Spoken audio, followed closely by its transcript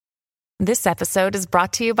This episode is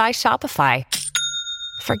brought to you by Shopify.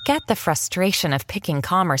 Forget the frustration of picking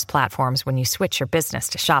commerce platforms when you switch your business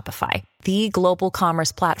to Shopify, the global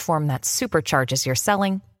commerce platform that supercharges your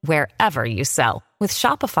selling wherever you sell. With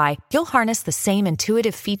Shopify, you'll harness the same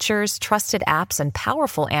intuitive features, trusted apps, and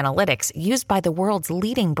powerful analytics used by the world's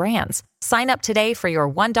leading brands. Sign up today for your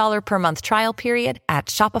 $1 per month trial period at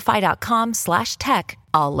shopify.com/tech,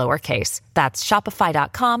 all lowercase. That's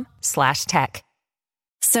shopify.com/tech.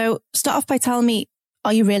 So start off by telling me,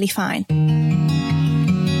 are you really fine?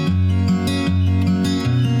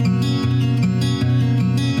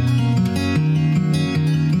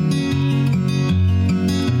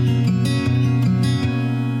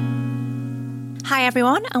 Hi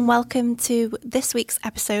everyone, and welcome to this week's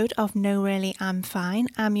episode of No Really I'm Fine.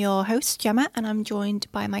 I'm your host Gemma, and I'm joined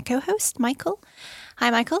by my co-host Michael.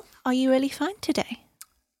 Hi Michael, are you really fine today?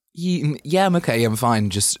 Yeah, I'm okay. I'm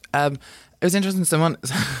fine. Just it was interesting. Someone,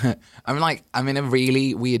 I'm in a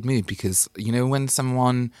really weird mood because you know when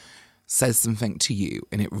someone says something to you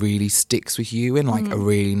and it really sticks with you in like a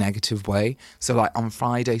really negative way. So like on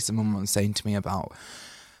Friday, someone was saying to me about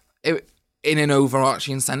it. In an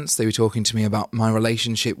overarching sense, they were talking to me about my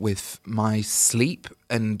relationship with my sleep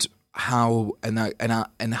and how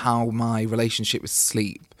how my relationship with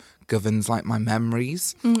sleep governs like my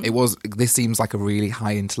memories. This seems like a really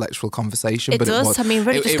high intellectual conversation, but does. It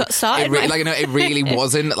we've just got started. It really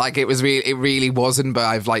wasn't. Like it really wasn't. But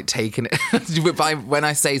I've like taken it. When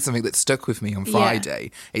I say something that stuck with me on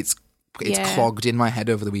Friday, it's clogged in my head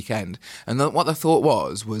over the weekend. And what the thought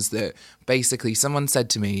was that basically someone said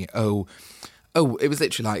to me, oh, it was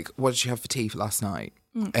literally like, what did you have for tea for last night?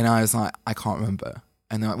 And I was like, I can't remember.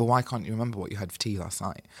 And they're like, well, why can't you remember what you had for tea last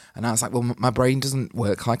night? And I was like, well, my brain doesn't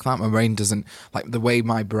work like that. My brain doesn't, like, the way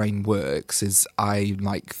my brain works is I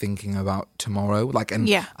like thinking about tomorrow. Like, and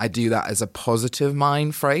I do that as a positive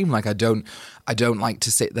mind frame. Like, I don't like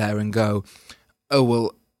to sit there and go, oh,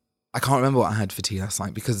 well, I can't remember what I had for tea last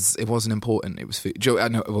night because it wasn't important. It was food. I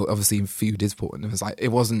know, well, obviously food is important. It was like,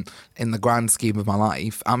 it wasn't in the grand scheme of my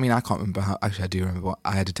life. I mean, I can't remember how, actually I do remember what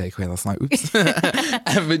I had to take away last night. Oops.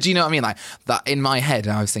 But do you know what I mean? Like that in my head,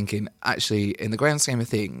 I was thinking, actually, in the grand scheme of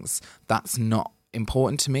things, that's not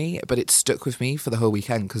important to me, but it stuck with me for the whole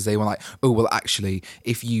weekend because they were like, oh, well, actually,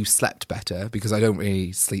 if you slept better, because I don't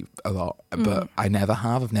really sleep a lot, but I never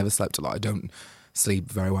have. I've never slept a lot. I don't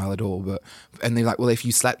sleep very well at all, and they're like, well, if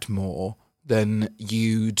you slept more, then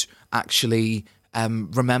you'd actually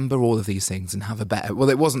remember all of these things and have a better. Well,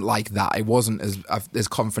 it wasn't like that. It wasn't as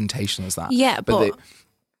confrontational as that. Yeah, but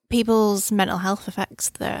people's mental health affects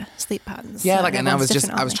their sleep patterns. Yeah, so like, and I was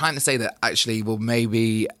trying to say that actually, well,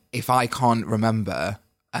 maybe if I can't remember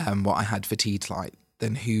what I had for tea tonight,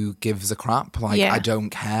 then who gives a crap? Like, I don't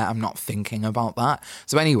care. I'm not thinking about that.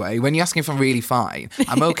 So anyway, when you ask me if I'm really fine,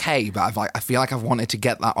 I'm okay, but I feel like I've wanted to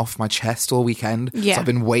get that off my chest all weekend. Yeah. So I've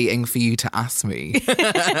been waiting for you to ask me, am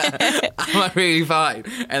I really fine?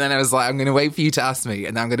 And then I was like, I'm going to wait for you to ask me,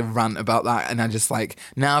 and then I'm going to rant about that. And I just like,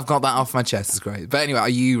 now I've got that off my chest. It's great. But anyway, are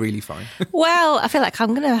you really fine? Well, I feel like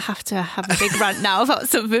I'm going to have a big rant now about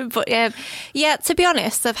something. But yeah, to be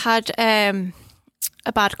honest, I've had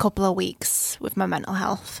a bad couple of weeks with my mental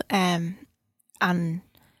health, and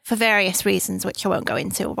for various reasons, which I won't go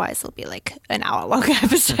into, otherwise it'll be like an hour-long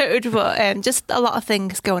episode, but just a lot of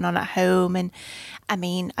things going on at home. And I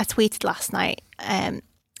mean, I tweeted last night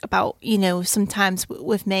about, you know, sometimes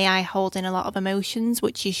with me, I hold in a lot of emotions,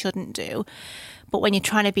 which you shouldn't do, but when you're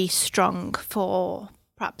trying to be strong for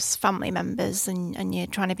perhaps family members and you're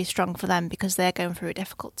trying to be strong for them because they're going through a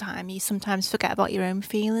difficult time, you sometimes forget about your own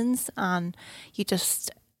feelings and you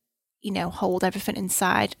just, you know, hold everything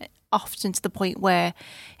inside, often to the point where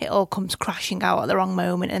it all comes crashing out at the wrong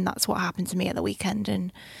moment. And that's what happened to me at the weekend.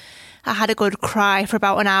 And I had a good cry for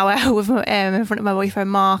about an hour with in front of my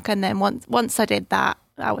boyfriend Mark, and then once I did that,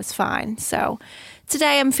 I was fine. So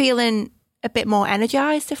today I'm feeling a bit more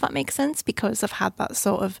energized, if that makes sense, because I've had that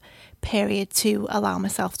sort of period to allow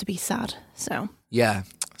myself to be sad. So yeah.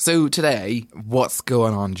 So today, what's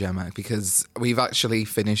going on, Gemma? Because we've actually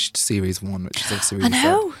finished series 1, which is obviously really I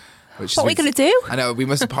know. What are we going to do? I know, we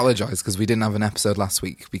must apologise because we didn't have an episode last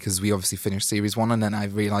week because we obviously finished series 1, and then I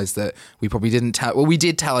realised that we probably didn't tell. Well, we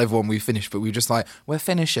did tell everyone we finished, but we were just like, we're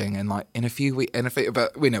finishing, and like in a few weeks,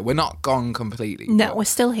 but we know we're not gone completely. No, but we're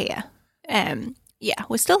still here. Yeah,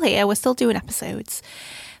 we're still here. We're still doing episodes,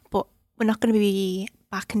 but we're not going to be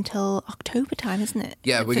back until October time, isn't it?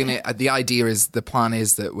 Yeah, the plan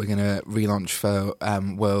is that we're gonna relaunch for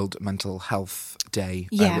World Mental Health Day,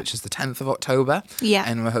 which is the 10th of October. Yeah,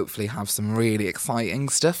 and we'll hopefully have some really exciting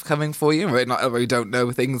stuff coming for you. We don't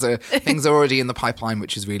know, things are already in the pipeline,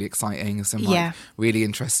 which is really exciting. Some really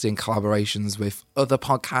interesting collaborations with other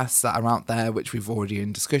podcasts that are out there, which we've already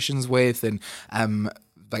in discussions with, and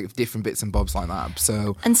like different bits and bobs like that.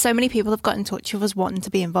 So many people have got in touch with us wanting to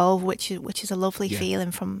be involved, which is a lovely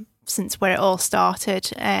feeling since where it all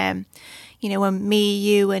started. When me,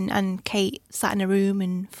 you and Kate sat in a room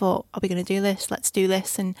and thought, are we going to do this? Let's do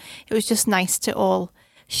this. And it was just nice to all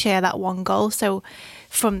share that one goal. So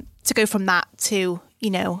to go from that to,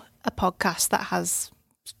 a podcast that has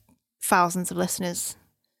thousands of listeners,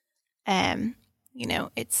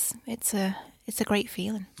 it's a great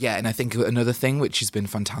feeling. Yeah, and I think another thing which has been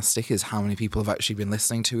fantastic is how many people have actually been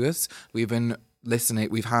listening to us. We've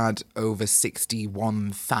had over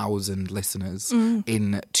 61,000 listeners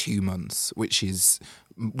in 2 months, which is,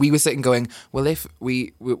 we were sitting going, well,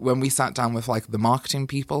 when we sat down with like the marketing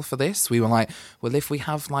people for this, we were like, well, if we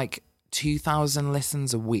have like 2,000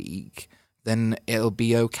 listens a week, then it'll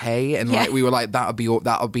be okay. And like we were like, that'll be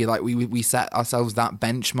like we set ourselves that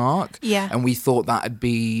benchmark. Yeah. And we thought that'd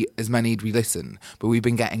be as many as we listen. But we've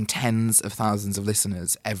been getting tens of thousands of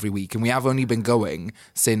listeners every week. And we have only been going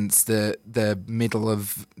since the middle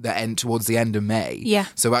of the end, towards the end of May. Yeah.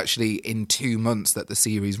 So actually in 2 months that the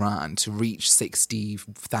series ran, to reach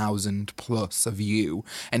 60,000 plus of you.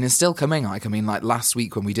 And it's still coming. Like last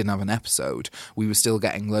week when we didn't have an episode, we were still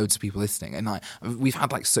getting loads of people listening. And we've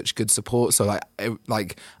had like such good support. So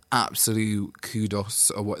like absolute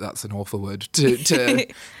kudos, or what, that's an awful word, to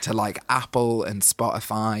like Apple and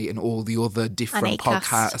Spotify and all the other different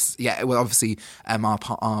podcasts. Yeah, well, obviously our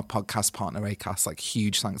podcast partner Acast, like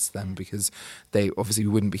huge thanks to them, because we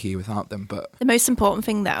wouldn't be here without them. But the most important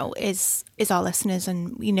thing though is our listeners,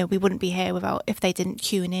 and we wouldn't be here if they didn't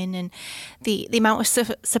tune in, and the amount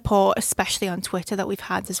of support, especially on Twitter, that we've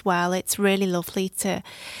had as well. It's really lovely to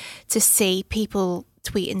see people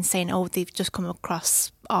tweeting saying, oh, they've just come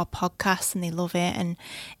across our podcast and they love it. And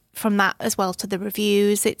from that as well to the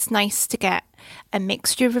reviews, it's nice to get a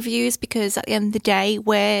mixture of reviews, because at the end of the day,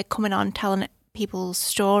 we're coming on telling people's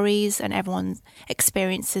stories, and everyone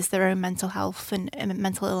experiences their own mental health and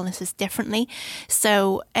mental illnesses differently.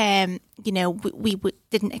 So, we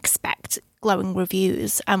didn't expect glowing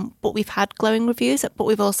reviews, but we've had glowing reviews, but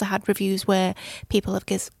we've also had reviews where people have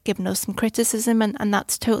given us some criticism, and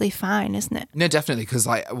that's totally fine, isn't it? No, definitely, because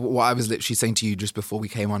like what I was literally saying to you just before we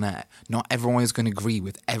came on air, not everyone is going to agree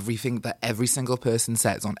with everything that every single person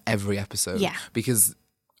says on every episode. Yeah. Because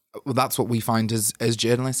that's what we find as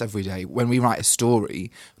journalists every day. When we write a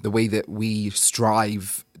story, the way that we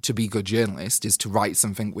strive to be good journalists is to write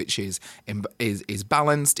something which is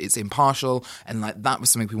balanced, it's impartial, and like that was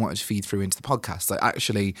something we wanted to feed through into the podcast. Like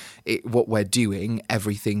actually, what we're doing,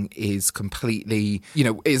 everything is completely,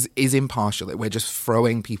 is impartial. Like, we're just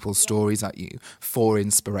throwing people's stories at you for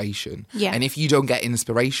inspiration. Yeah. And if you don't get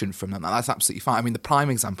inspiration from them, that's absolutely fine. I mean, the prime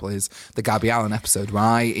example is the Gabby Allen episode where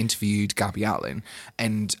I interviewed Gabby Allen,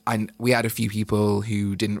 and we had a few people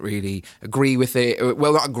who didn't really agree with it.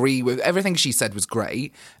 Well, not agree with everything she said was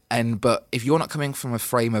great. But if you're not coming from a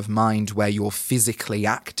frame of mind where you're physically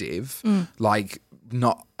active, like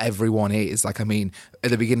not everyone is. Like, I mean, at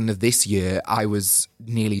the beginning of this year, I was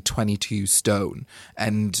nearly 22 stone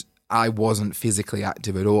and I wasn't physically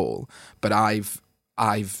active at all. But I've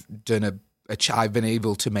done I've been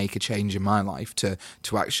able to make a change in my life to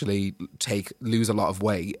actually lose a lot of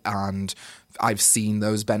weight, and I've seen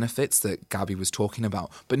those benefits that Gabby was talking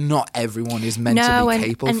about. But not everyone is meant to be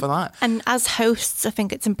capable for that. And as hosts, I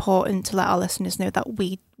think it's important to let our listeners know that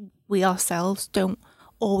we ourselves don't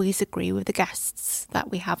always agree with the guests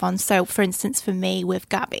that we have on. So, for instance, for me with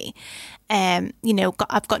Gabby, I've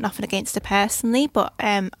got nothing against her personally, but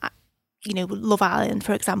Love Island,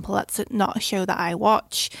 for example, that's not a show that I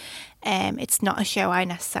watch. It's not a show I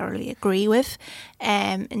necessarily agree with.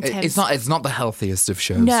 It's not the healthiest of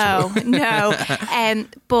shows. No.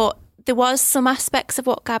 But there was some aspects of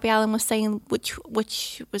what Gabby Allen was saying which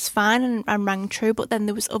was fine and rang true. But then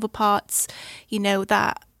there was other parts,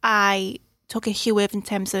 that I took issue with in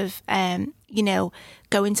terms of,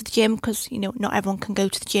 going to the gym, because, you know, not everyone can go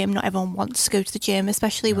to the gym. Not everyone wants to go to the gym,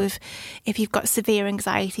 especially with if you've got severe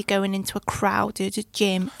anxiety. Going into a crowded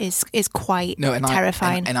gym is quite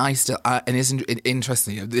terrifying. And isn't it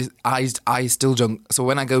interesting? I still don't. So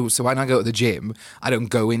when I go to the gym, I don't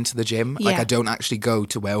go into the gym. Like, I don't actually go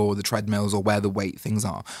to where all the treadmills or where the weight things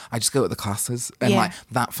are. I just go to the classes, and like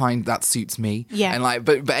that suits me. Yeah. And like,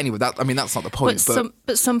 but anyway, that's not the point.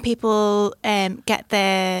 But some people get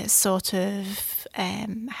their sort of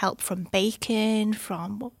help from baking,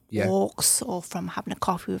 from walks, or from having a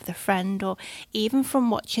coffee with a friend, or even from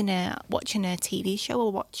watching a TV show,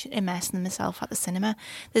 or immersing themselves at the cinema.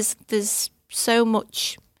 There's so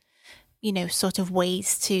much, you know, sort of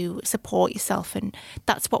ways to support yourself, and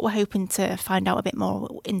that's what we're hoping to find out a bit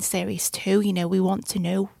more in series 2. You know, we want to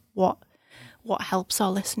know what helps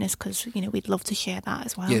our listeners, because, you know, we'd love to share that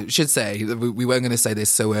as well. Yeah, should say, we weren't going to say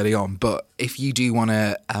this so early on, but if you do want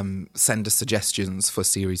to send us suggestions for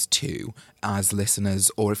series 2 as listeners,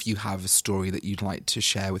 or if you have a story that you'd like to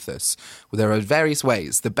share with us, well, there are various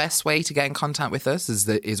ways. The best way to get in contact with us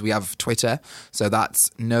is we have Twitter, so that's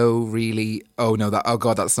that's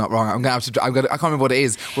not wrong. I can't remember what it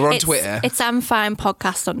is. We're on Twitter. It's I'm Fine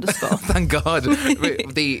Podcast _. Thank God.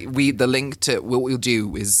 The link to what we'll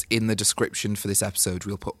do is in the description for this episode.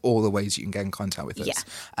 We'll put all the ways you can get in contact with us.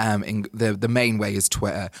 In the main way is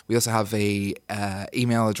Twitter. We also have a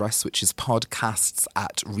email address, which is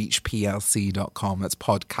podcasts@reachplc.com. That's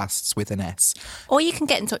podcasts with an S. Or you can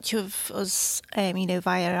get in touch with us, you know,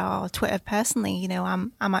 via our Twitter personally. You know,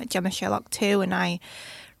 I'm at Gemma Sherlock 2, and I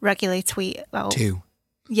regularly tweet about 2.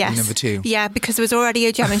 Yes. Number 2. Yeah, because there was already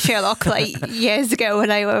a Gemma Sherlock like years ago when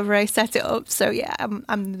I set it up. So yeah,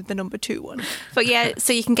 I'm the number 2 one. But yeah,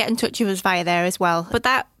 so you can get in touch with us via there as well. But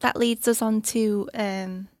that leads us on to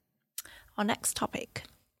our next topic.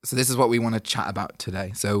 So this is what we want to chat about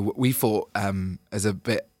today. So we thought as a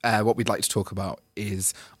bit, what we'd like to talk about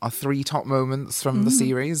is our 3 top moments from the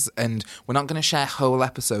series. And we're not going to share whole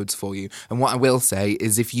episodes for you. And what I will say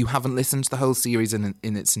is, if you haven't listened to the whole series in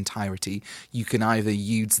its entirety, you can either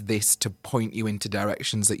use this to point you into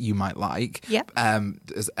directions that you might like. Yep.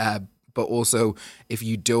 But also, if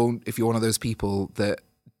you're one of those people that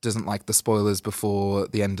doesn't like the spoilers before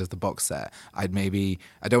the end of the box set, I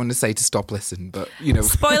don't want to say to stop listening, but, you know.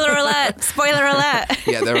 Spoiler alert! Spoiler alert!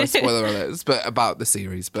 Yeah, there are spoiler alerts but about the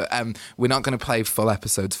series. But we're not going to play full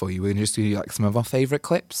episodes for you. We're going to just do like some of our favourite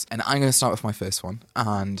clips. And I'm going to start with my first one.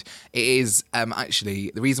 And it is actually,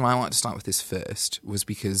 the reason why I wanted to start with this first was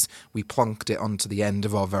because we plonked it onto the end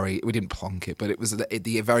of we didn't plonk it, but it was at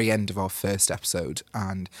the very end of our first episode.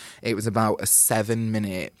 And it was about a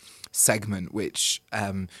 7-minute segment which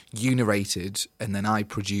you narrated and then I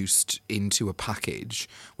produced into a package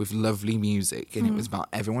with lovely music, and it was about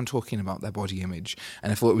everyone talking about their body image.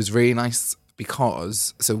 And I thought it was really nice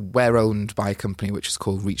because we're owned by a company which is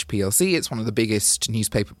called Reach PLC. It's one of the biggest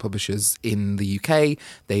newspaper publishers in the UK.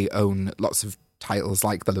 They own lots of titles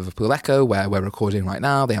like the Liverpool Echo, where we're recording right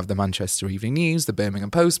now. They have the Manchester Evening News, the Birmingham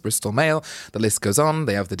Post, Bristol Mail. The list goes on.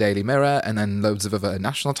 They have the Daily Mirror, and then loads of other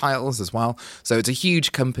national titles as well. So it's a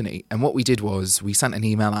huge company. And what we did was we sent an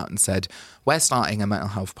email out and said, we're starting a mental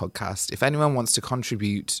health podcast. If anyone wants to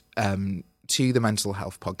contribute to the mental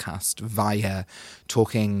health podcast via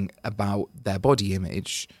talking about their body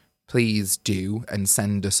image, please do, and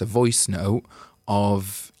send us a voice note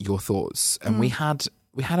of your thoughts. And we had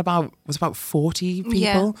about 40 people.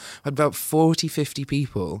 Yeah. We had about 40, 50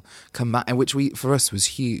 people come back, and which for us was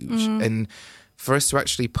huge. And for us to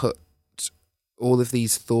actually put all of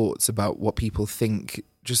these thoughts about what people think,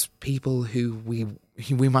 just people who we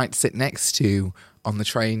might sit next to on the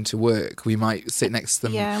train to work, we might sit next to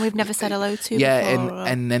them. Yeah, we've never said hello to before.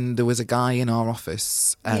 And then there was a guy in our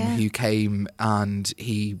office who came and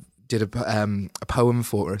he did a poem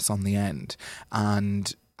for us on the end.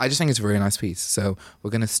 And I just think it's a really nice piece. So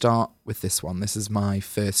we're going to start with this one. This is my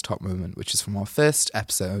first top moment, which is from our first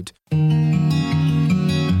episode.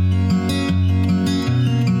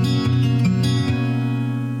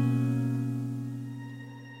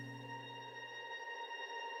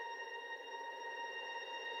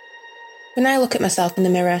 When I look at myself in the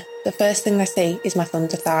mirror, the first thing I see is my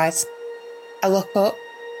thunder thighs. I look up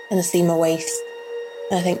and I see my waist,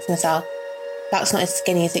 and I think to myself, that's not as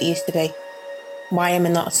skinny as it used to be. Why am I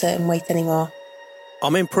not a certain weight anymore?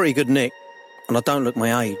 I'm in pretty good nick, and I don't look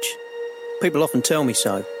my age. People often tell me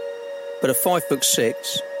so. But at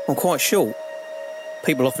 5'6", I'm quite short.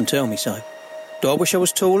 People often tell me so. Do I wish I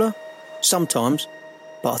was taller? Sometimes.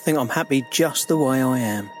 But I think I'm happy just the way I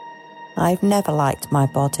am. I've never liked my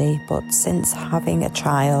body, but since having a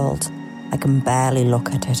child, I can barely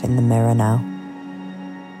look at it in the mirror now.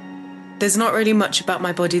 There's not really much about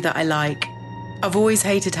my body that I like. I've always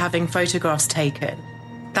hated having photographs taken.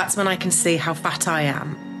 That's when I can see how fat I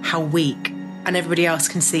am, how weak, and everybody else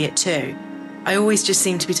can see it too. I always just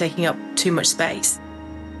seem to be taking up too much space.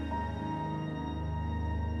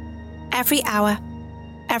 Every hour,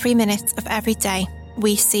 every minute of every day,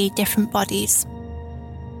 we see different bodies.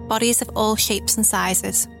 Bodies of all shapes and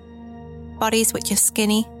sizes. Bodies which are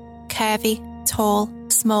skinny, curvy, tall,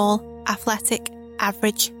 small, athletic,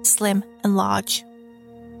 average, slim and large.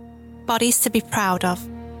 Bodies to be proud of.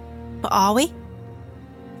 But are we?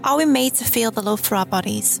 Are we made to feel the love for our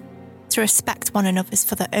bodies, to respect one another's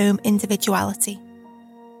for their own individuality,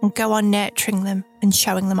 and go on nurturing them and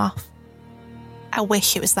showing them off? I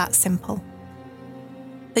wish it was that simple.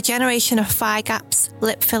 The generation of thigh gaps,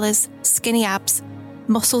 lip fillers, skinny abs,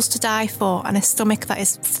 muscles to die for, and a stomach that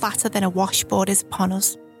is flatter than a washboard is upon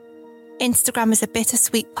us. Instagram is a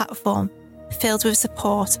bittersweet platform filled with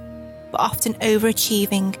support, but often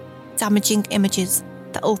overachieving, damaging images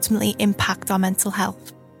that ultimately impact our mental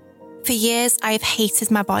health. For years, I have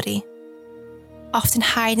hated my body, often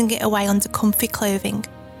hiding it away under comfy clothing,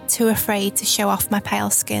 too afraid to show off my pale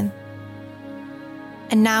skin.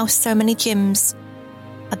 And now so many gyms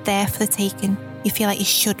are there for the taking. You feel like you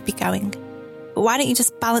should be going. But why don't you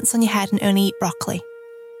just balance on your head and only eat broccoli?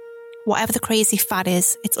 Whatever the crazy fad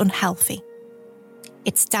is, it's unhealthy.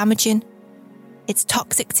 It's damaging. It's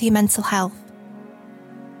toxic to your mental health.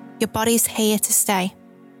 Your body's here to stay.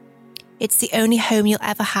 It's the only home you'll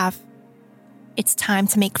ever have. It's time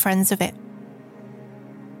to make friends with it.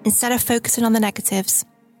 Instead of focusing on the negatives,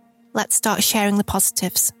 let's start sharing the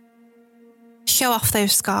positives. Show off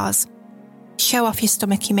those scars. Show off your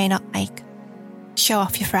stomach you may not like. Show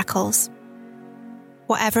off your freckles.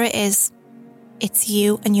 Whatever it is, it's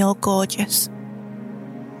you and you're gorgeous.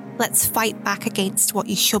 Let's fight back against what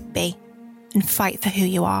you should be and fight for who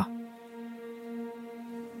you are.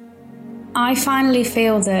 I finally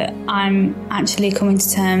feel that I'm actually coming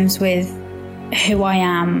to terms with who I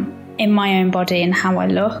am in my own body and how I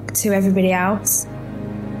look to everybody else.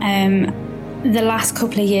 The last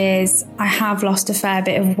couple of years, I have lost a fair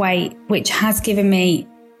bit of weight, which has given me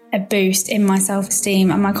a boost in my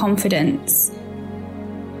self-esteem and my confidence.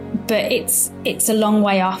 But it's a long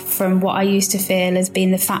way off from what I used to feel as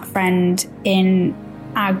being the fat friend in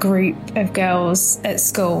our group of girls at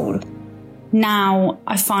school. Now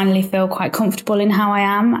I finally feel quite comfortable in how I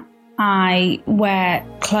am. I wear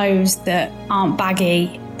clothes that aren't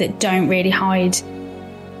baggy, that don't really hide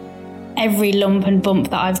every lump and bump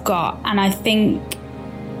that I've got. And I think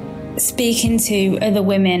speaking to other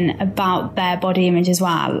women about their body image as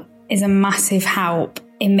well is a massive help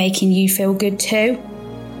in making you feel good too.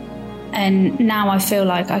 And now I feel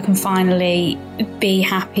like I can finally be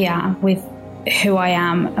happier with who I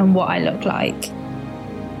am and what I look like.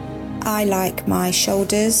 I like my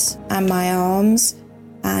shoulders and my arms,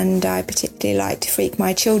 and I particularly like to freak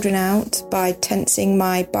my children out by tensing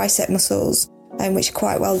my bicep muscles, which are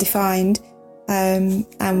quite well defined. And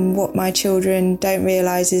what my children don't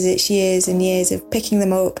realise is it's years and years of picking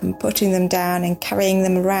them up and putting them down and carrying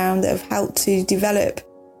them around that have helped to develop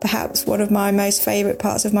perhaps one of my most favourite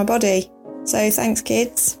parts of my body. So thanks,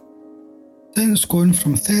 kids. Since going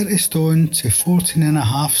from 30 stone to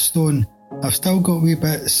 14.5 stone, I've still got wee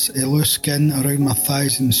bits of loose skin around my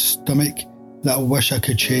thighs and stomach that I wish I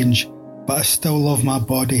could change, but I still love my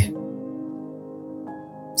body.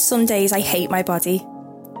 Some days I hate my body.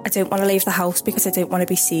 I don't want to leave the house because I don't want to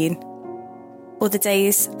be seen. Other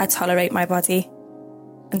days I tolerate my body.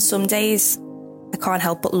 And some days I can't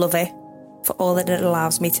help but love it for all that it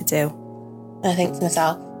allows me to do. And I think to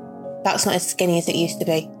myself, that's not as skinny as it used to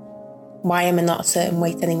be. Why am I not a certain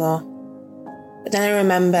weight anymore? But then I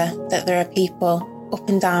remember that there are people up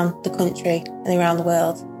and down the country and around the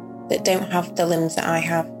world that don't have the limbs that I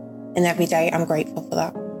have. And every day I'm grateful for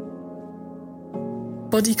that.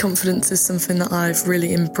 Body confidence is something that I've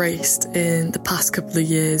really embraced in the past couple of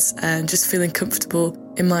years, and just feeling comfortable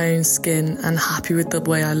in my own skin and happy with the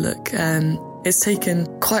way I look. It's taken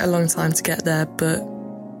quite a long time to get there, but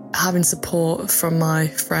having support from my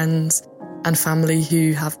friends and family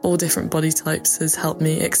who have all different body types has helped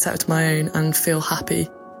me accept my own and feel happy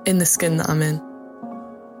in the skin that I'm in.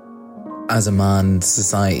 As a man,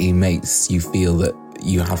 society makes you feel that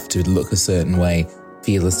you have to look a certain way,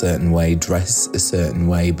 feel a certain way, dress a certain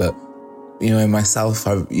way, but in myself,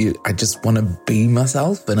 I just want to be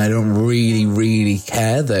myself, and I don't really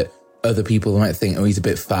care that other people might think, oh, he's a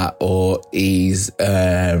bit fat, or he's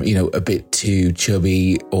a bit too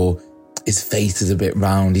chubby, or his face is a bit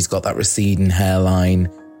round, he's got that receding hairline.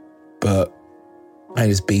 But I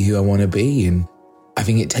just be who I want to be, and I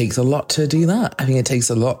think it takes a lot to do that. I think it takes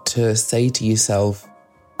a lot to say to yourself,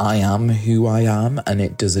 I am who I am, and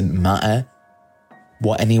it doesn't matter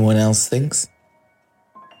what anyone else thinks.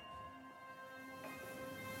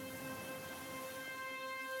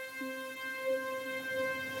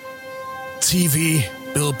 TV,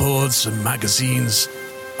 billboards and magazines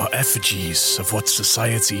are effigies of what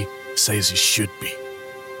society says you should be.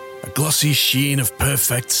 A glossy sheen of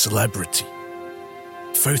perfect celebrity.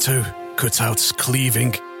 Photo cutouts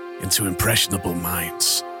cleaving into impressionable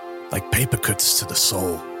minds, like paper cuts to the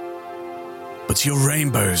soul. But your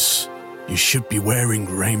rainbows, you should be wearing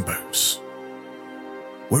rainbows.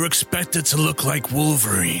 We're expected to look like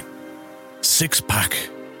Wolverine. Six-pack,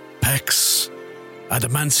 pecs,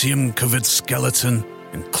 adamantium-covered skeleton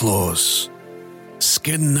and claws.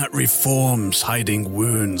 Skin that reforms, hiding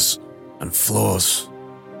wounds and flaws.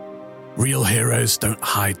 Real heroes don't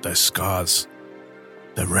hide their scars.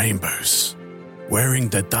 They're rainbows, wearing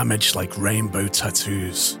their damage like rainbow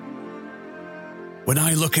tattoos. When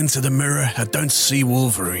I look into the mirror, I don't see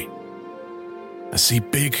Wolverine. I see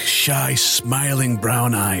big, shy, smiling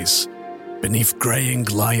brown eyes beneath greying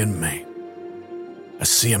lion mane. I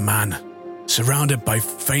see a man surrounded by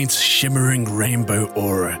faint, shimmering rainbow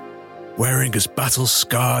aura, wearing his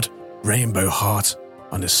battle-scarred rainbow heart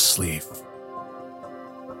on his sleeve.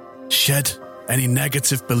 Shed any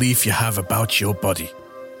negative belief you have about your body.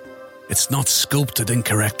 It's not sculpted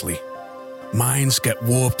incorrectly. Minds get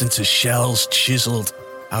warped into shells chiseled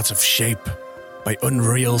out of shape by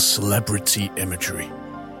unreal celebrity imagery.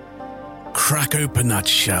 Crack open that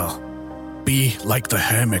shell. Be like the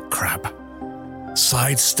hermit crab.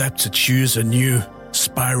 Sidestep to choose a new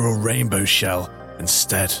spiral rainbow shell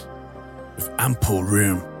instead, with ample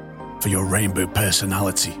room for your rainbow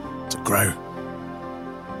personality to grow.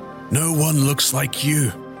 No one looks like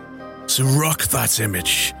you, so rock that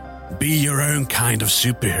image. Be your own kind of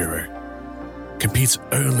superhero. Compete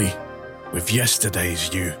only with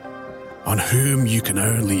yesterday's you, on whom you can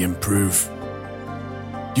only improve.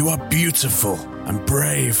 You are beautiful and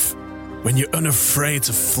brave when you're unafraid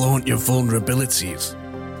to flaunt your vulnerabilities.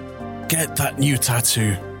 Get that new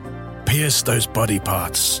tattoo. Pierce those body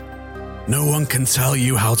parts. No one can tell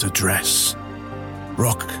you how to dress.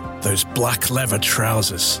 Rock those black leather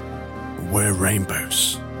trousers and wear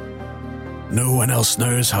rainbows. No one else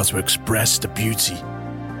knows how to express the beauty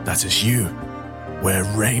that is you. Wear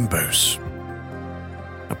rainbows.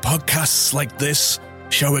 And podcasts like this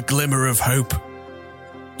show a glimmer of hope.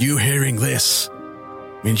 You hearing this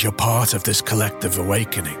means you're part of this collective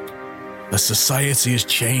awakening. The society is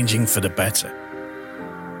changing for the better.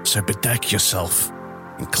 So bedeck yourself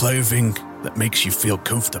in clothing that makes you feel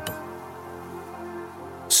comfortable.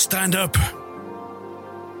 Stand up.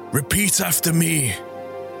 Repeat after me.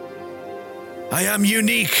 I am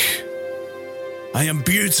unique. I am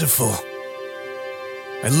beautiful.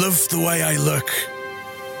 I love the way I look.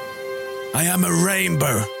 I am a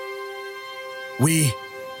rainbow. We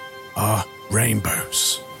are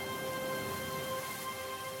rainbows.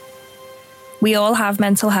 We all have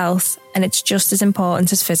mental health, and it's just as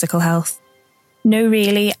important as physical health. No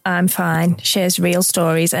Really, I'm Fine shares real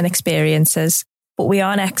stories and experiences, but we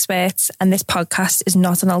aren't experts, and this podcast is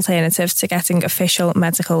not an alternative to getting official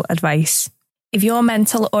medical advice. If your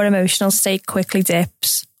mental or emotional state quickly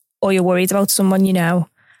dips, or you're worried about someone you know,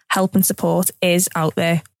 help and support is out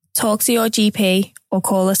there. Talk to your GP or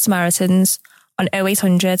call us Samaritans on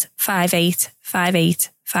 0800 58 58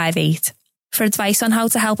 58. For advice on how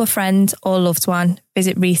to help a friend or loved one,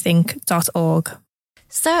 visit rethink.org.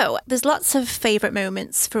 So, there's lots of favourite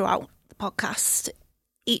moments throughout the podcast.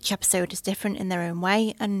 Each episode is different in their own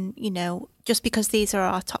way. And, you know, just because these are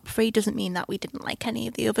our top 3 doesn't mean that we didn't like any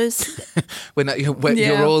of the others.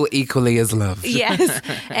 You're all equally as loved. Yes.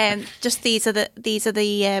 Just these are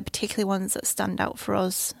the particular ones that stand out for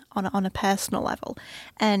us on a personal level.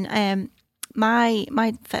 And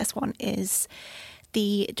my first one is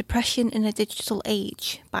The Depression in a Digital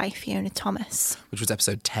Age by Fiona Thomas. Which was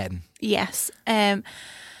episode 10. Yes. And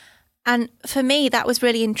for me, that was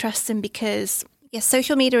really interesting because, yes,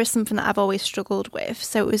 social media is something that I've always struggled with.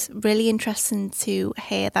 So it was really interesting to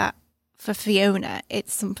hear that for Fiona,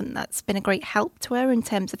 it's something that's been a great help to her in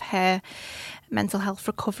terms of her mental health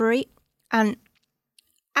recovery. And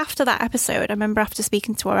after that episode, I remember after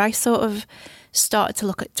speaking to her, I sort of started to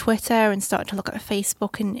look at Twitter and started to look at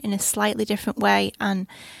Facebook in a slightly different way. And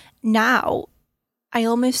now I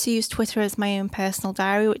almost use Twitter as my own personal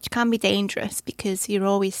diary, which can be dangerous because you're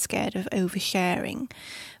always scared of oversharing.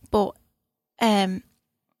 But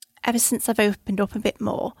ever since I've opened up a bit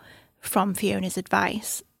more from Fiona's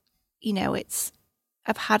advice, you know, it's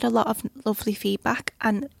I've had a lot of lovely feedback,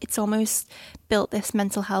 and it's almost built this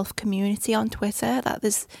mental health community on Twitter, that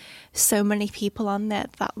there's so many people on there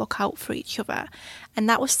that look out for each other. And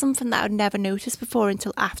that was something that I'd never noticed before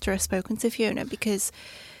until after I'd spoken to Fiona, because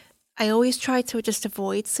I always tried to just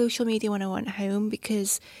avoid social media when I went home,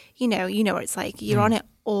 because, you know what it's like. You're on it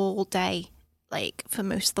all day, like for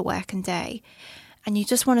most of the working day, and you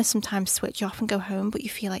just want to sometimes switch off and go home, but you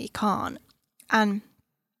feel like you can't. And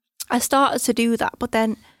I started to do that, but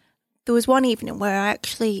then there was one evening where I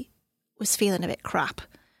actually was feeling a bit crap,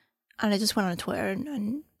 and I just went on Twitter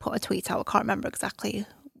and put a tweet out. I can't remember exactly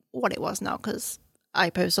what it was now, because I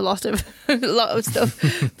post a lot of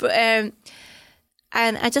stuff. But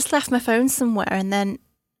and I just left my phone somewhere, and then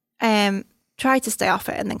tried to stay off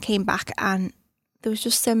it, and then came back, and there was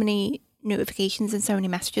just so many notifications and so many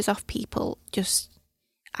messages off people just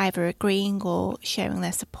either agreeing or sharing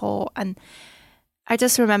their support. And I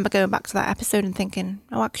just remember going back to that episode and thinking,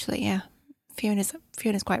 oh, actually, yeah, Fiona's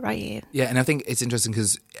quite right here. Yeah, and I think it's interesting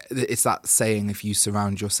because it's that saying, if you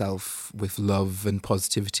surround yourself with love and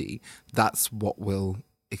positivity, that's what will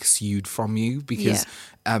exude from you. Because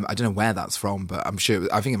I don't know where that's from, but I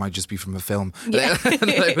think it might just be from a film. Yeah.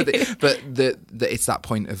 but it's that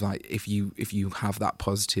point of like, if you have that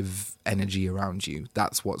positive energy around you,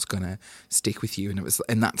 that's what's gonna stick with you.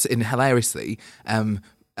 And that's hilariously.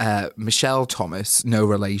 Michelle Thomas, no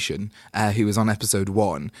relation, who was on episode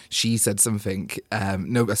 1, she said something.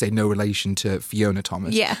 No relation to Fiona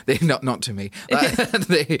Thomas. Yeah, not to me.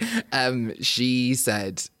 She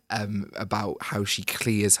said about how she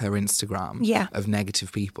clears her Instagram of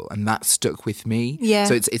negative people, and that stuck with me. Yeah.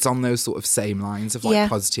 So it's on those sort of same lines of like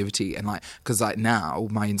positivity, and like, because like now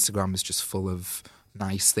my Instagram is just full of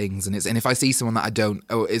nice things, and if I see someone that I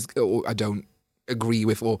don't agree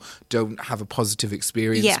with or don't have a positive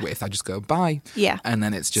experience with, I just go bye. Yeah. And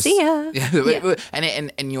then it's just see ya. Yeah.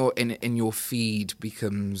 And your feed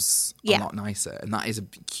becomes a lot nicer, and that is a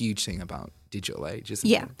huge thing about digital age,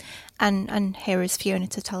 isn't it? And here is Fiona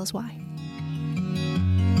to tell us why.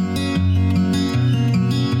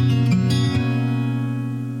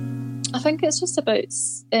 I think it's just about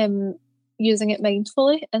using it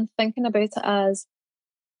mindfully and thinking about it as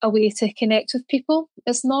a way to connect with people.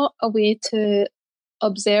 It's not a way to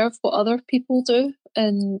observe what other people do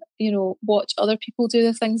and, watch other people do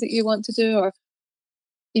the things that you want to do, or,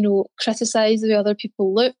 criticise the way other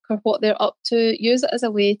people look or what they're up to. Use it as a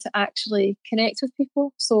way to actually connect with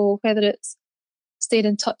people. So whether it's staying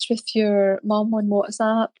in touch with your mum on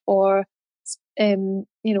WhatsApp, or,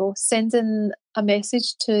 sending a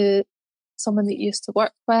message to someone that you used to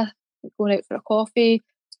work with, going out for a coffee,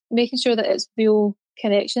 making sure that it's real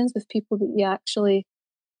connections with people that you actually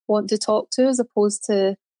want to talk to, as opposed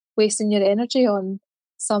to wasting your energy on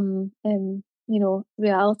some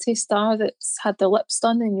reality star that's had their lips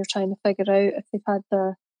done and you're trying to figure out if they've had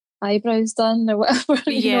their eyebrows done or whatever.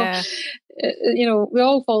 We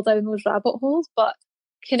all fall down those rabbit holes, but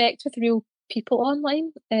connect with real people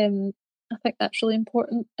online. I think that's really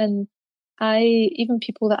important. And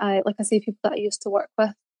people that I used to work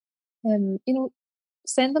with,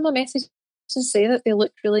 send them a message to say that they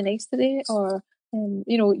look really nice today, or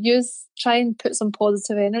try and put some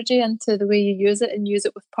positive energy into the way you use it, and use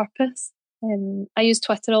it with purpose. I use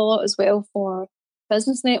Twitter a lot as well for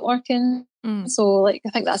business networking. So I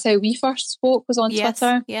think that's how we first spoke, was on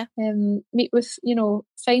Twitter. Yeah. Meet with,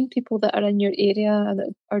 find people that are in your area and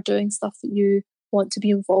that are doing stuff that you want to be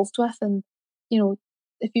involved with. And,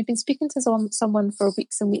 if you've been speaking to someone for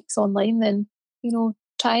weeks and weeks online, then,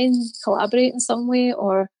 try and collaborate in some way,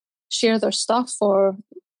 or share their stuff, or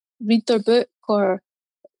read their book, or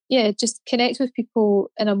just connect with people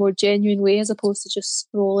in a more genuine way, as opposed to just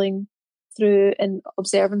scrolling through and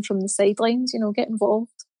observing from the sidelines. Get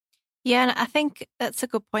involved. Yeah, and I think that's a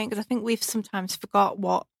good point, because I think we've sometimes forgot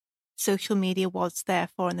what social media was there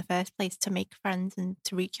for in the first place, to make friends and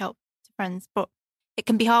to reach out to friends. But it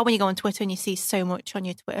can be hard when you go on Twitter and you see so much on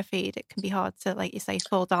your Twitter feed. It can be hard to, like you say,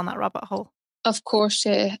 fall down that rabbit hole. Of course,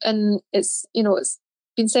 yeah. And it's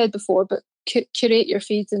been said before, but curate your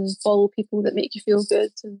feeds and follow people that make you feel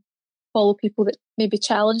good, and follow people that maybe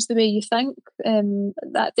challenge the way you think.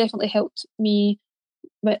 That definitely helped me.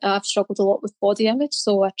 I've struggled a lot with body image,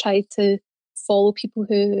 so I tried to follow people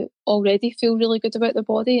who already feel really good about their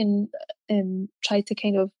body, and try to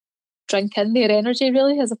kind of drink in their energy,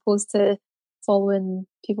 really, as opposed to following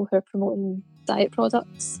people who are promoting diet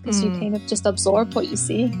products, because you kind of just absorb what you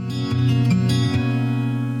see.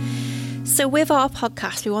 So with our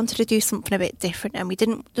podcast, we wanted to do something a bit different, and we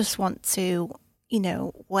didn't just want to,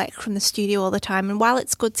 work from the studio all the time. And while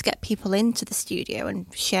it's good to get people into the studio and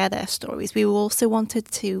share their stories, we also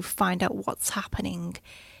wanted to find out what's happening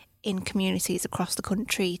in communities across the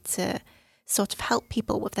country to sort of help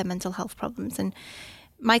people with their mental health problems. And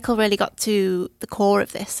Michael really got to the core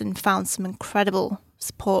of this and found some incredible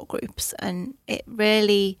support groups, and it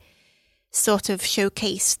really sort of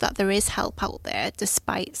showcased that there is help out there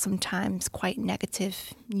despite sometimes quite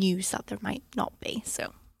negative news that there might not be.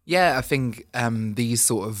 So yeah, I think these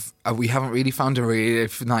sort of we haven't really found a really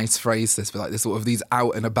nice phrase this, but like this sort of these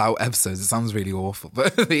out and about episodes. It sounds really awful,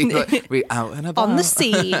 but we out and about on the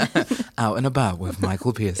scene, out and about with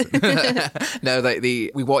Michael Pearson. No, like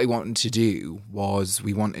what we wanted to do was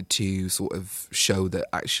we wanted to sort of show that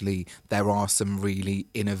actually there are some really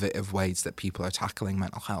innovative ways that people are tackling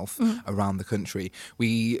mental health around the country.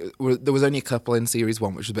 There was only a couple in series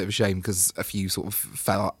 1, which was a bit of a shame because a few sort of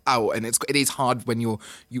fell out, and it is hard when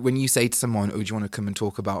when you say to someone, "Oh, do you want to come and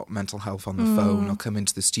talk about mental health on the phone or come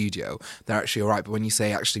into the studio?" They're actually all right. But when you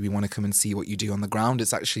say, actually, we want to come and see what you do on the ground,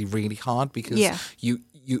 it's actually really hard because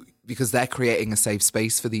because they're creating a safe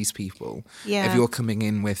space for these people. Yeah. If you're coming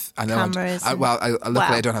in with cameras, luckily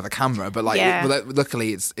I don't have a camera, but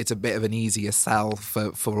luckily it's a bit of an easier sell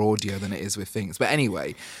for audio than it is with things. But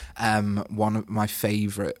anyway, one of my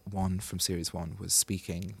favourite one from series 1 was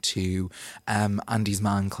speaking to Andy's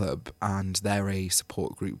Man Club, and they're a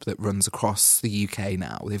support group that runs across the UK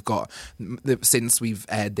now. They've got, since we've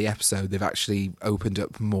aired the episode, they've actually opened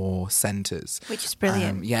up more centres, which is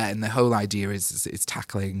brilliant. And the whole idea is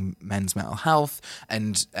tackling men's mental health,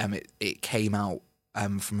 and it came out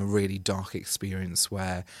from a really dark experience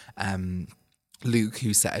where Luke,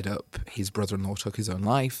 who set it up, his brother-in-law took his own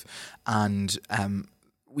life, and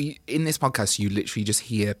in this podcast you literally just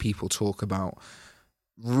hear people talk about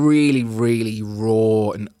really, really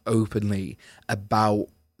raw and openly about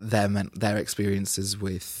their experiences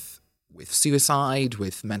with suicide,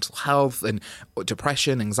 with mental health and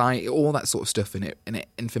depression, anxiety, all that sort of stuff in it.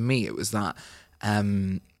 And for me, it was that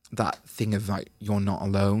that thing of like, you're not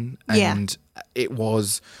alone. And it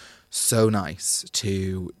was so nice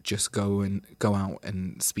to just go out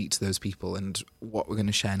and speak to those people. And what we're going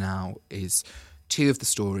to share now is 2 of the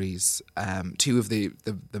stories, 2 of the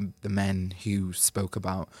men who spoke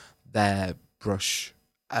about their brush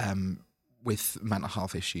with mental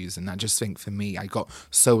health issues. And I just think for me, I got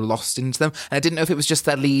so lost into them, and I didn't know if it was just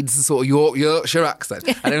their Leeds sort of Yorkshire accent.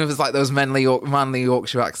 I don't know if it's like those manly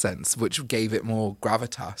Yorkshire accents which gave it more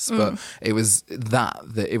gravitas, but it was that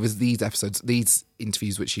it was these episodes, these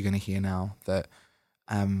interviews which you're going to hear now, that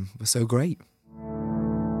were so great.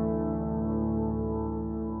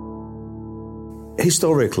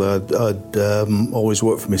 Historically, I'd always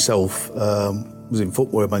worked for myself. Was in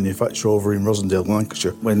footwear manufacturer over in Rosendale,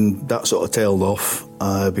 Lancashire. When that sort of tailed off,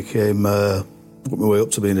 I became got my way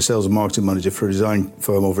up to being a sales and marketing manager for a design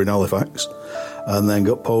firm over in Halifax, and then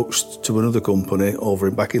got poached to another company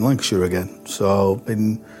back in Lancashire again. So I've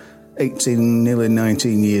been 18, nearly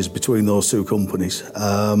 19 years between those 2 companies.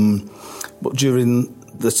 But during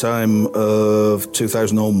the time of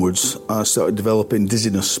 2000 onwards, I started developing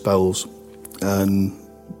dizziness spells, and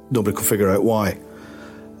nobody could figure out why.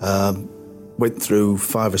 Went through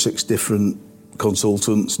 5 or 6 different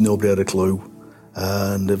consultants, nobody had a clue.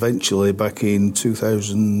 And eventually, back in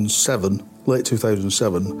 2007, late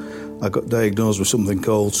 2007, I got diagnosed with something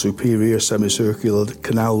called superior semicircular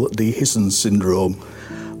canal dehiscence syndrome,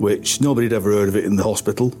 which nobody had ever heard of it in the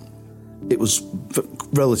hospital. It was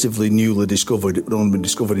relatively newly discovered. It had only been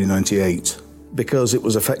discovered in 1998. Because it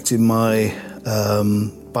was affecting my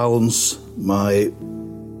balance, my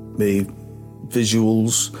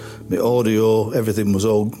visuals, my audio, everything was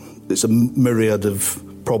all... It's a myriad of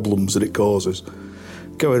problems that it causes.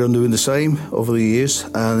 Carried on doing the same over the years,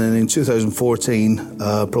 and then in 2014,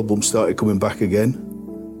 problems started coming back again,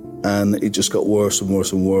 and it just got worse and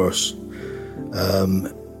worse and worse.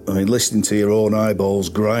 Listening to your own eyeballs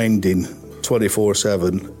grinding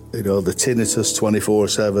 24/7, the tinnitus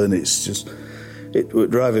 24/7, it's just... It was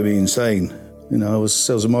driving me insane. I was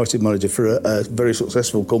sales and marketing manager for a very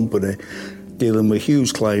successful company, dealing with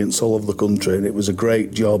huge clients all over the country, and it was a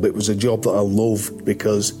great job. It was a job that I loved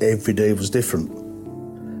because every day was different,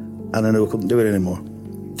 and I knew I couldn't do it anymore.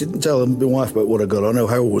 Didn't tell my wife about what I got. I know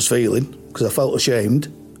how I was feeling because I felt ashamed.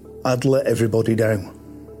 I'd let everybody down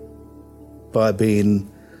by being,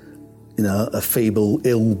 a feeble,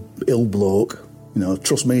 ill bloke.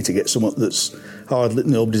 Trust me to get someone that's hardly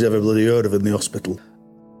nobody's ever bloody heard of in the hospital.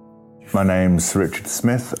 My name's Richard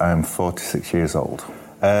Smith. I'm 46 years old.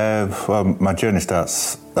 Well, my journey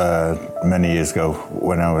starts many years ago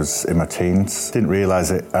when I was in my teens. Didn't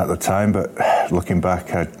realise it at the time, but looking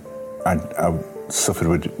back, I suffered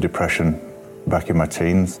with depression back in my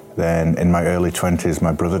teens. Then in my early 20s,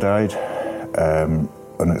 my brother died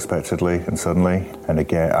unexpectedly and suddenly. And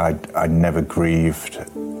again, I never grieved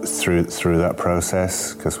through that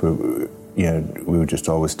process because we were just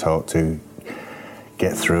always taught to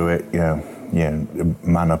get through it,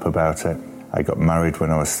 man up about it. I got married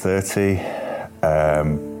when I was 30.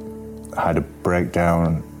 I had a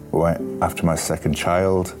breakdown after my second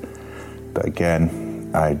child, but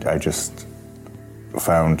again, I just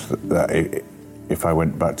found that if I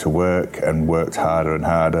went back to work and worked harder and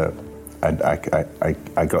harder,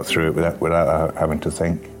 I got through it without having to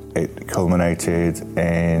think. It culminated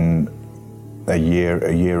in a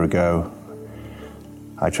year ago.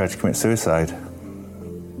 I tried to commit suicide.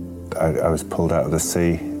 I was pulled out of the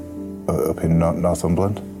sea up in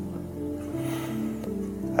Northumberland.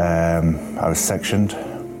 I was sectioned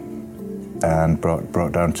and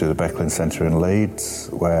brought down to the Becklin Centre in Leeds,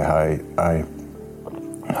 where I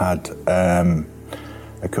had a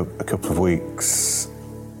couple of weeks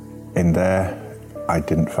in there. I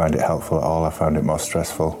didn't find it helpful at all. I found it more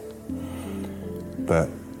stressful. But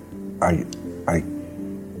I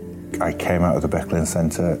came out of the Becklin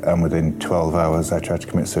Centre, and within 12 hours I tried to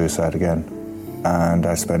commit suicide again. And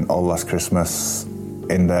I spent all last Christmas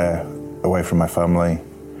in there, away from my family,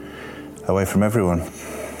 away from everyone.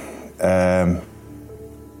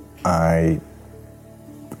 I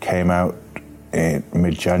came out in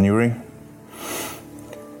mid-January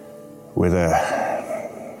with a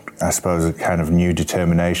kind of new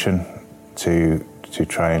determination to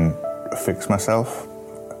try and fix myself,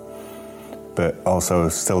 but also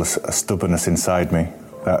still a stubbornness inside me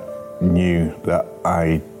that knew that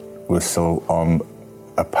I was still on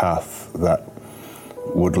a path that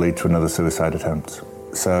would lead to another suicide attempt.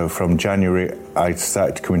 So from January, I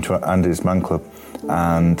started to come into Andy's Man Club,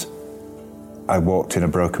 and I walked in a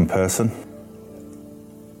broken person.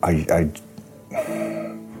 I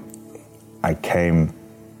came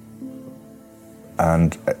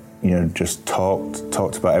and just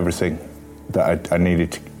talked about everything that I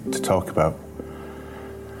needed to talk about,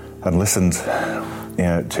 and listened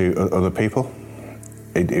to other people.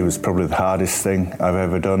 It was probably the hardest thing I've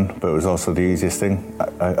ever done, but it was also the easiest thing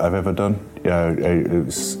I've ever done.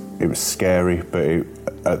 It was scary, but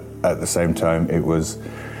at the same time, it was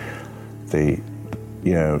the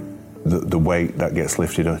weight that gets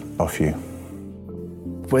lifted off you.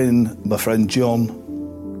 When my friend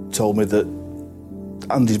John told me that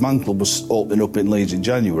Andy's Man Club was opening up in Leeds in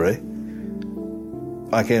January,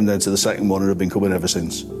 I came down to the second one and have been coming ever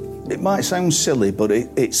since. It might sound silly, but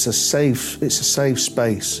it's a safe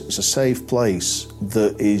space. It's a safe place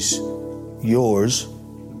that is yours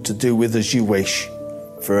to do with as you wish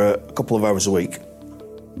for a couple of hours a week.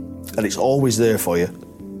 And it's always there for you.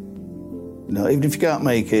 Even if you can't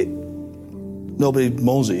make it, nobody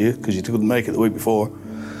moans at you because you couldn't make it the week before.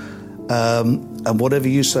 And whatever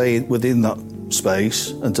you say within that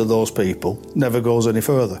space and to those people never goes any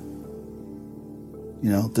further.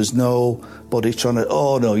 There's nobody trying to,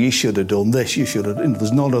 oh no, you should have done this, you should have,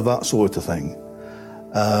 there's none of that sort of thing.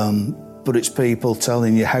 But it's people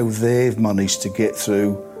telling you how they've managed to get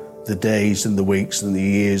through the days and the weeks and the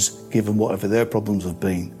years, given whatever their problems have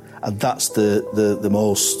been. And that's the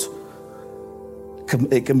most,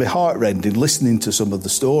 it can be heart-rending listening to some of the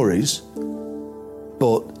stories,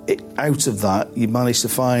 but out of that, you manage to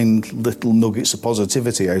find little nuggets of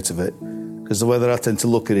positivity out of it. Because the way that I tend to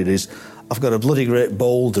look at it is, I've got a bloody great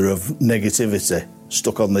boulder of negativity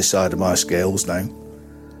stuck on this side of my scales now.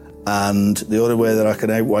 And the only way that I can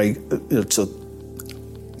outweigh,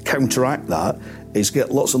 to counteract that, is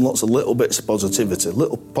get lots and lots of little bits of positivity,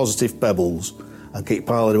 little positive pebbles, and keep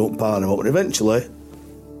piling them up, and eventually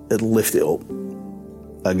it'll lift it up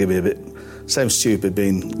and give me a bit, sounds stupid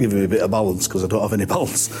giving me a bit of balance because I don't have any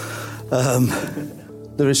balance.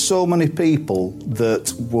 There is so many people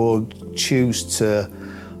that would choose to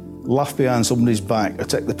laugh behind somebody's back or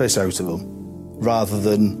take the piss out of them rather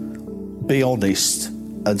than be honest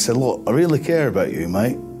and say, look, I really care about you,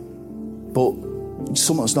 mate, but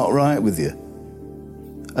something's not right with you.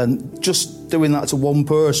 And just doing that to one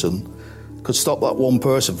person could stop that one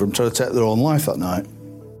person from trying to take their own life that night.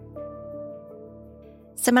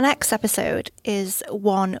 So my next episode is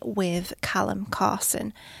one with Callum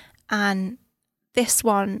Carson, and this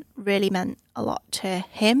one really meant a lot to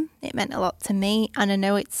him. It meant a lot to me, and I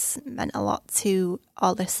know it's meant a lot to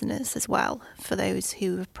our listeners as well, for those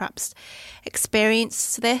who have perhaps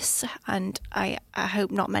experienced this, and I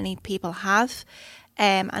hope not many people have,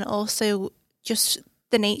 and also just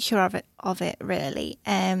the nature of it really.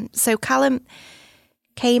 So Callum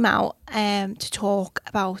came out to talk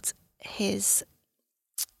about his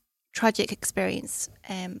tragic experience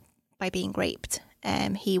by being raped.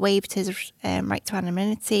 He waived his right to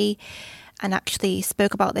anonymity and actually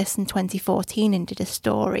spoke about this in 2014 and did a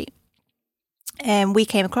story. We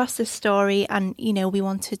came across this story and, we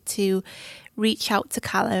wanted to reach out to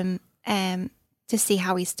Callum to see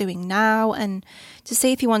how he's doing now and to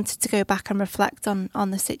see if he wanted to go back and reflect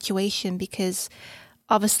on the situation, because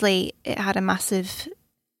obviously it had a massive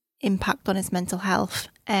impact on his mental health.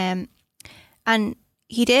 And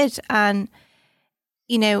he did. And,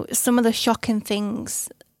 some of the shocking things,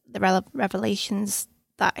 the revelations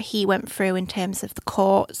that he went through in terms of the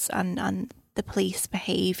courts and the police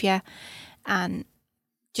behaviour and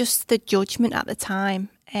just the judgment at the time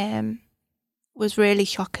was really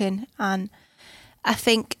shocking. And I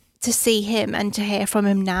think to see him and to hear from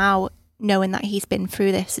him now, knowing that he's been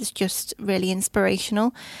through this, is just really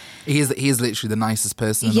inspirational. He is literally the nicest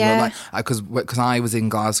person in the world. Because I was in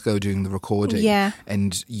Glasgow doing the recording,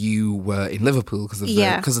 and you were in Liverpool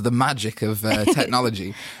because of the magic of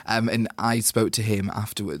technology. And I spoke to him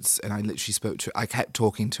afterwards, and I literally I kept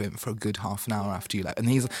talking to him for a good half an hour after you left. And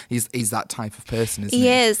he's that type of person, isn't he? He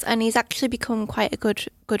is, and he's actually become quite a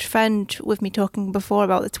good friend with me, talking before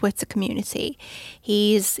about the Twitter community.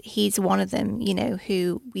 He's one of them,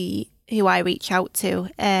 who I reach out to.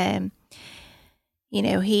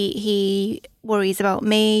 He worries about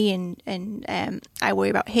me and I worry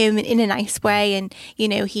about him in a nice way. And, he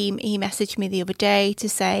messaged me the other day to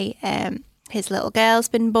say his little girl's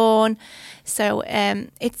been born. So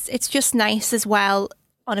it's just nice as well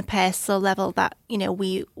on a personal level that,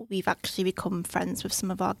 we've actually become friends with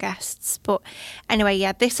some of our guests. But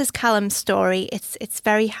anyway, this is Callum's story. It's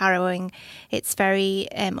very harrowing. It's very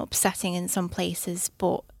upsetting in some places.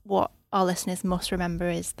 But what our listeners must remember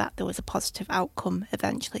is that there was a positive outcome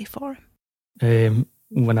eventually for him.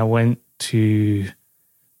 When I went to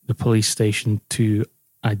the police station to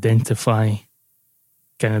identify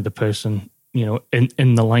kind of the person, in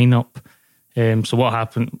the lineup. So what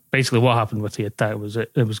happened with the attack was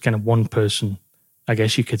it was kind of one person, I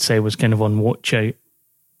guess you could say, was kind of on watch out,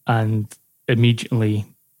 and immediately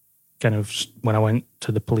kind of when I went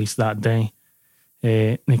to the police that day,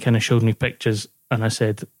 they kind of showed me pictures and I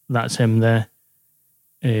said, that's him there.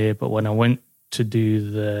 But when I went to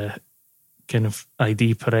do the kind of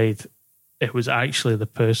ID parade, it was actually the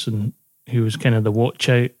person who was kind of the watch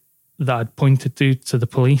out that I'd pointed to the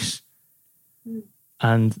police.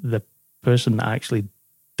 And the person that actually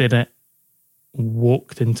did it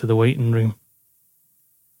walked into the waiting room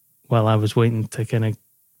while I was waiting to kind of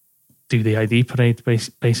do the ID parade,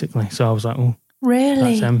 basically. So I was like, oh,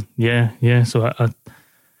 really? That's him. Yeah. So that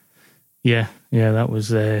was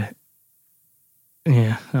that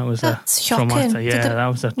was That's a shocking. traumatic. That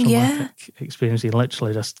was a traumatic experience. He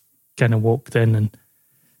literally just kind of walked in, and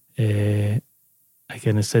I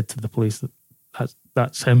kind of said to the police that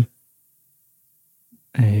that's him.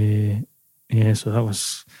 So that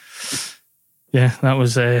was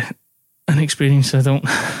an experience I didn't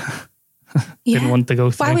want to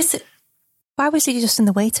go through. Why was he just in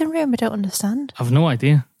the waiting room? I don't understand. I've no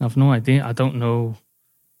idea. I don't know.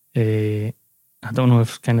 I don't know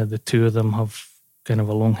if kind of the two of them have kind of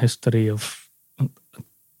a long history of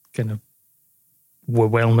kind of were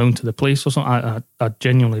well known to the police or something. I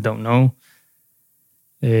genuinely don't know.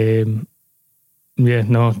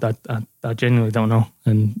 I genuinely don't know,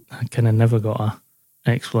 and I kind of never got an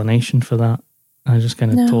explanation for that. I just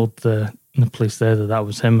kind of told the police there that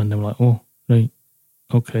was him, and they were like, "Oh, right,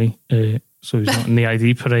 okay." So he's not in the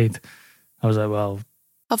ID parade. I was like, "Well,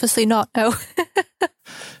 obviously not." No.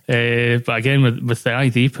 But again, with the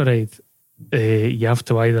ID parade, you have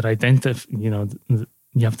to either identify, you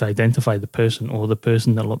have to identify the person or the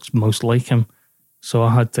person that looks most like him. So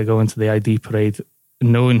I had to go into the ID parade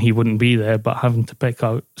knowing he wouldn't be there, but having to pick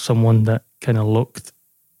out someone that kind of looked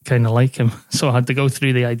kind of like him. So I had to go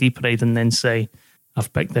through the ID parade and then say,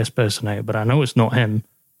 I've picked this person out, but I know it's not him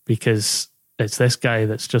because it's this guy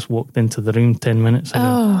that's just walked into the room 10 minutes ago.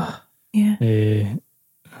 Oh, yeah.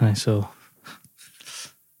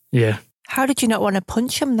 Yeah. How did you not want to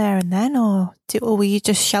punch him there and then, or were you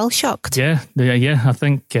just shell shocked? Yeah. I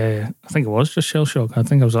think it was just shell shock. I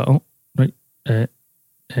think I was like, oh, right.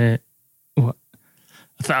 What?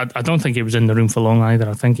 I don't think he was in the room for long either.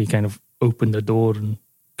 I think he kind of opened the door and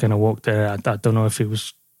kind of walked there. I don't know if he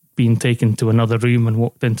was being taken to another room and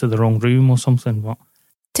walked into the wrong room or something. But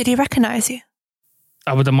did he recognise you?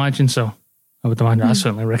 I would imagine so. I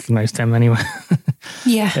certainly recognised him anyway.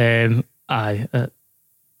 Yeah.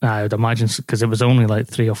 I would imagine, because it was only like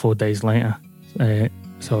 3 or 4 days later.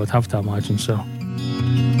 So I'd have to imagine so.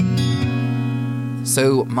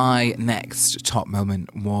 So my next top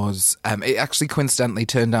moment was, it actually coincidentally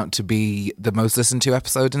turned out to be the most listened to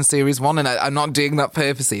episode in series 1, and I'm not doing that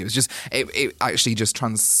purposely. It was just, it actually just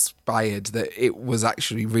transpired that it was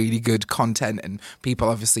actually really good content, and people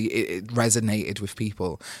obviously, it resonated with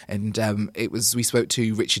people. And we spoke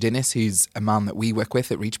to Richard Innes, who's a man that we work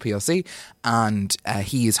with at Reach PLC, and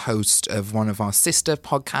he is host of one of our sister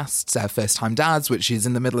podcasts, First Time Dads, which is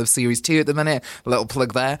in the middle of series 2 at the minute. A little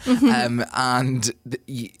plug there. And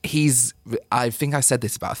he's, I think I said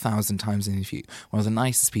this about 1,000 times in the interview, one of the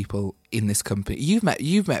nicest people in this company. You've met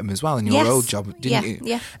him as well in your old job, didn't you?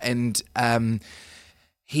 Yeah. And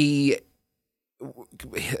he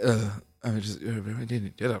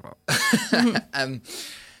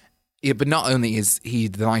yeah, but not only is he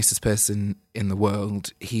the nicest person in the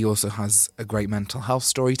world, he also has a great mental health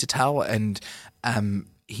story to tell, and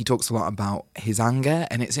he talks a lot about his anger.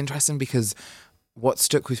 And it's interesting because what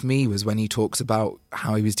stuck with me was when he talks about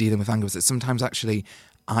how he was dealing with anger was that sometimes actually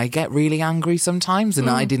I get really angry sometimes, and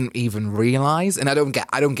I didn't even realize. And I don't get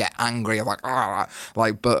angry. I'm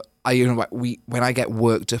like, but when I get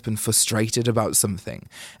worked up and frustrated about something,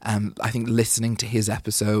 I think listening to his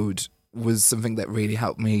episode was something that really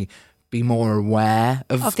helped me be more aware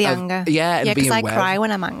of the anger. Yeah, because I cry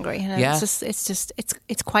when I'm angry. And yeah.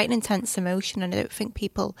 It's quite an intense emotion, and I don't think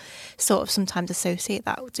people sort of sometimes associate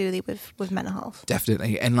that, do they, with mental health.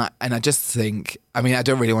 Definitely. And I just think, I mean, I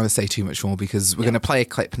don't really want to say too much more because we're going to play a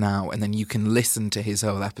clip now, and then you can listen to his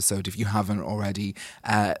whole episode if you haven't already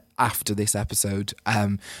after this episode.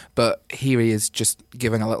 But here he is just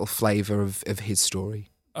giving a little flavour of his story.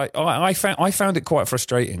 I found it quite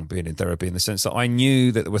frustrating being in therapy, in the sense that I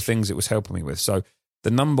knew that there were things it was helping me with. So the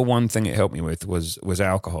number one thing it helped me with was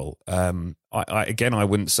alcohol. I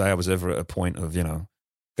wouldn't say I was ever at a point of,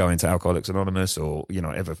 going to Alcoholics Anonymous or,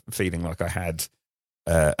 ever feeling like I had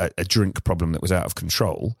a drink problem that was out of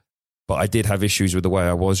control. But I did have issues with the way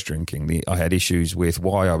I was drinking. I had issues with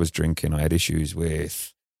why I was drinking. I had issues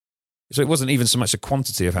with... So it wasn't even so much the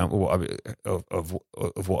quantity of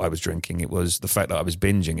what I was drinking. It was the fact that I was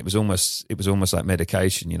binging. It was almost like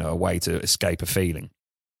medication, a way to escape a feeling.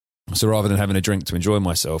 So rather than having a drink to enjoy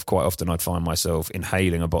myself, quite often I'd find myself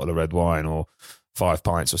inhaling a bottle of red wine or 5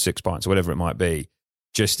 pints or 6 pints or whatever it might be,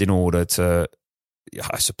 just in order to,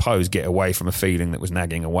 I suppose, get away from a feeling that was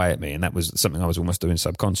nagging away at me. And that was something I was almost doing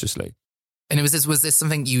subconsciously. And was this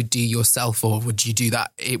something you do yourself, or would you do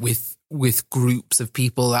that with groups of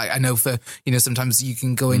people? I know for, sometimes you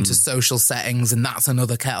can go into social settings and that's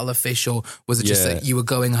another kettle of fish, or was it just that you were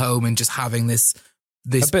going home and just having this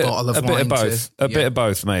bottle of wine? A bit of both. A bit of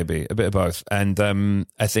both, maybe. A bit of both. And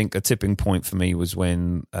I think a tipping point for me was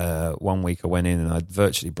when 1 week I went in and I'd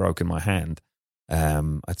virtually broken my hand.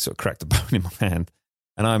 I'd sort of cracked a bone in my hand.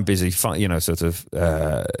 And I'm busy, telling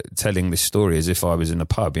this story as if I was in a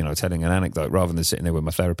pub, telling an anecdote rather than sitting there with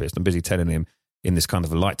my therapist. I'm busy telling him in this kind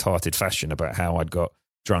of a light-hearted fashion about how I'd got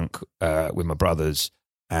drunk with my brothers,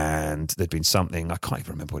 and there'd been something, I can't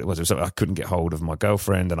even remember what it was. It was something I couldn't get hold of my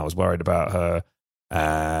girlfriend, and I was worried about her.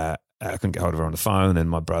 I couldn't get hold of her on the phone, and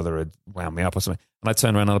my brother had wound me up or something. And I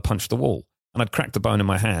turned around and I punched the wall, and I'd cracked a bone in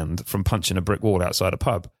my hand from punching a brick wall outside a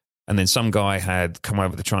pub. And then some guy had come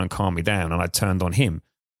over to try and calm me down, and I turned on him.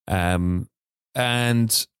 And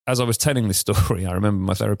as I was telling this story, I remember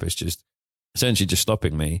my therapist just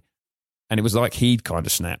stopping me. And it was like he'd kind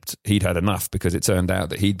of snapped. He'd had enough, because it turned out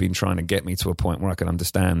that he'd been trying to get me to a point where I could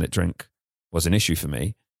understand that drink was an issue for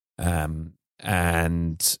me.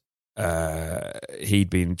 And he'd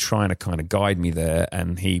been trying to kind of guide me there.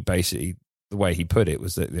 And he basically, the way he put it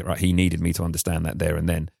was that he needed me to understand that there and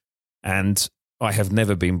then. And I have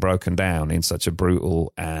never been broken down in such a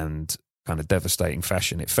brutal and kind of devastating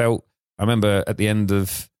fashion. It felt, I remember at the end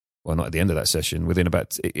of, well, not at the end of that session, within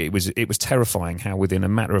about, it was terrifying how within a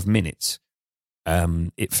matter of minutes,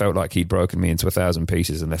 it felt like he'd broken me into 1,000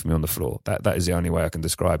 pieces and left me on the floor. That is the only way I can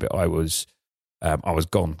describe it. I was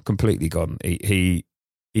gone, completely gone. I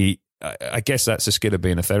guess that's the skill of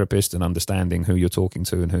being a therapist and understanding who you're talking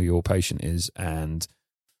to and who your patient is, and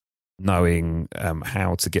knowing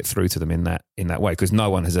how to get through to them in that way, because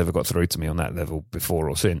no one has ever got through to me on that level before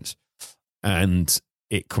or since. And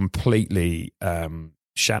it completely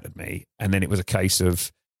shattered me. And then it was a case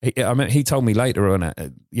of, he told me later on,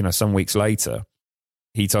 some weeks later,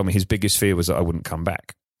 he told me his biggest fear was that I wouldn't come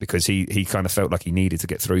back, because he kind of felt like he needed to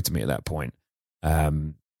get through to me at that point.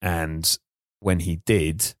 And when he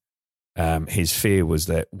did, his fear was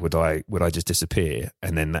that would I just disappear,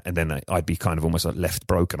 and then I'd be kind of almost like left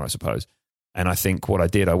broken, I suppose. And I think what I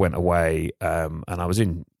did, I went away, and I was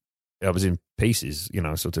in pieces,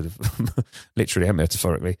 sort of literally and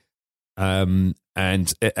metaphorically. And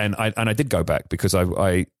I did go back because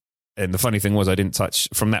I and the funny thing was I didn't touch,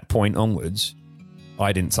 from that point onwards,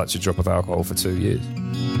 I didn't touch a drop of alcohol for 2 years.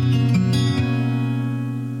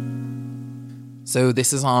 So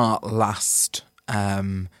this is our last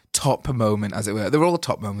top moment, as it were. They're all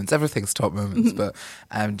top moments. Everything's top moments. But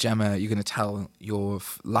Gemma, you're going to tell your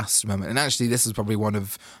last moment. And actually, this is probably one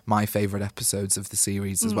of my favourite episodes of the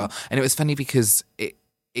series as well. And it was funny because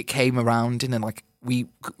it came around in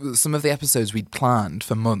some of the episodes we'd planned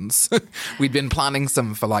for months. We'd been planning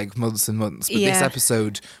some for like months and months. But this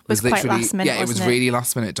episode was literally quite last minute, it was wasn't really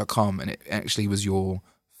lastminute.com, and it actually was your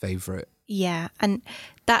favourite. Yeah, and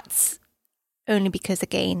that's only because,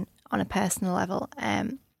 again, on a personal level,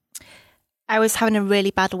 I was having a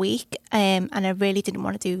really bad week, and I really didn't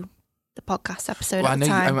want to do the podcast episode at the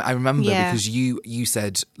time. I remember because you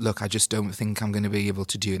said, look, I just don't think I'm going to be able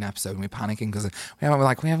to do an episode. And we're panicking because we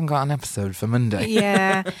haven't got an episode for Monday.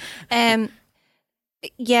 Yeah.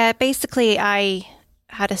 Basically I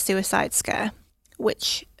had a suicide scare,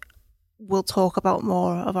 which we'll talk about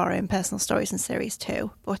more of our own personal stories in series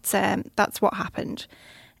 2. But that's what happened.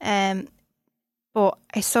 But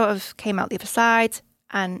I sort of came out the other side,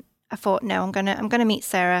 and I thought, no, I'm gonna meet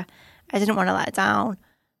Sarah. I didn't want to let her down.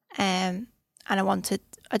 And I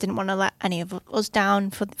didn't want to let any of us down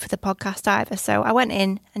for the podcast either. So I went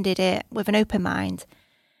in and did it with an open mind.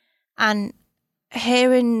 And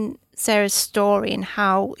hearing Sarah's story and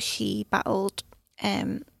how she battled,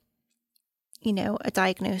 a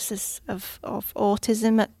diagnosis of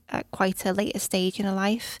autism at quite a later stage in her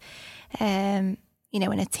life, in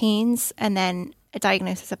her teens, and then a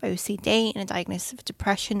diagnosis of OCD and a diagnosis of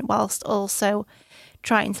depression, whilst also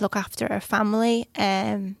trying to look after her family.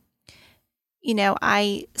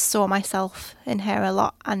 I saw myself in her a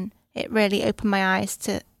lot, and it really opened my eyes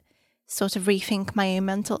to sort of rethink my own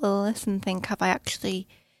mental illness and think, have I actually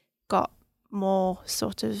got more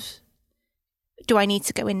do I need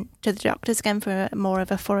to go into the doctors again for more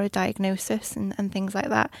of a thorough diagnosis and things like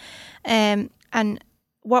that? And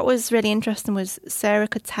what was really interesting was Sarah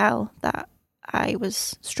could tell that I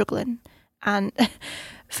was struggling, and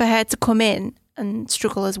for her to come in and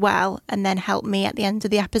struggle as well and then help me at the end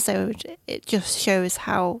of the episode, it just shows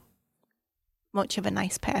how much of a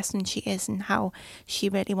nice person she is and how she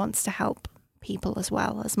really wants to help people as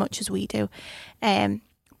well, as much as we do.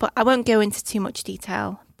 But I won't go into too much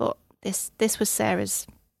detail, but this was Sarah's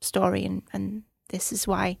story, and this is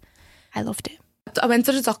why I loved it. I went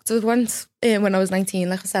to the doctor once when I was 19.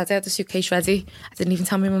 Like I said, I had a suitcase ready. I didn't even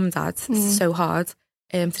tell my mum and dad. It's so hard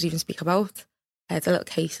to even speak about. I had a little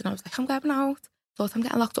case, and I was like, I'm going out. Thought, I'm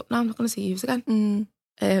getting locked up now. I'm not going to see you again.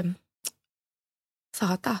 It's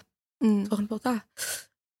hard, that. Talking about that.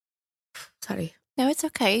 Sorry. No, it's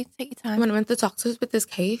okay. Take your time. When I went to the doctors with this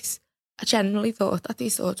case, I generally thought that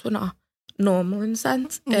these thoughts were not normal in a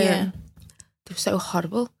sense. They were so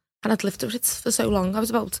horrible. And I'd lived with it for so long. I was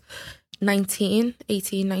about 18,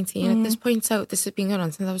 19 at this point. So this had been going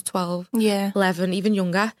on since I was 12, 11, even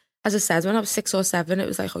younger. As I said, when I was 6 or 7, it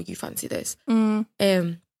was like, oh, you fancy this.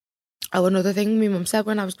 Another thing my mum said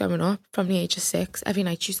when I was growing up, from the age of 6, every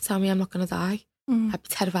night she used to tell me I'm not going to die. I'd be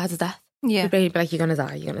terrified of death. Yeah. My brain would be like, you're going to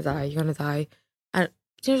die, you're going to die, you're going to die. And,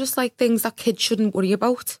 just like things that kids shouldn't worry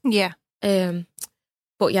about. Yeah.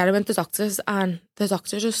 But yeah, I went to the doctors, and the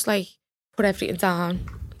doctor just like put everything down,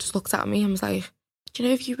 just looked at me and was like, do you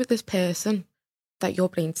know if you were this person that your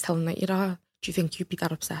brain's telling that you are, do you think you'd be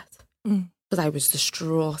that upset? Because I was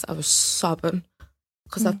distraught. I was sobbing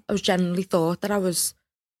because I was genuinely thought that I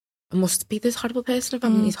must be this horrible person if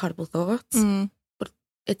I'm having these horrible thoughts. But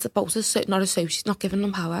it's about not giving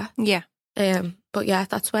them power. Yeah. But yeah,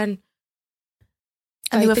 that's when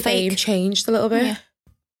and the game changed a little bit. Yeah.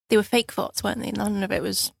 They were fake thoughts, weren't they? None of it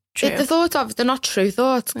was true. They're not true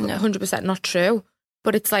thoughts, 100% not true.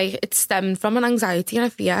 But it's like, it stemmed from an anxiety and a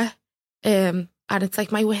fear. And it's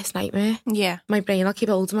like my worst nightmare. Yeah. My brain, I'll keep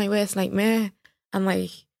hold of my worst nightmare and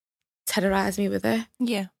like terrorise me with it.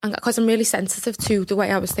 Yeah. And because I'm really sensitive to the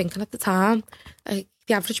way I was thinking at the time. Like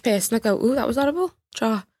the average person, I go, ooh, that was horrible.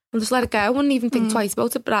 Sure. And just let it go. I wouldn't even think twice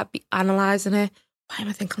about it, but I'd be analysing it. Why am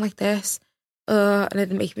I thinking like this? And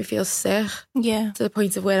it'd make me feel sick. Yeah. To the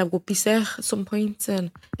point of where I would be sick at some point.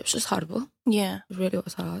 And it was just horrible. Yeah. It really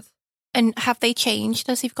was hard. And have they changed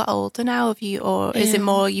as you've got older now? Have you, or is it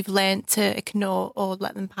more you've learned to ignore or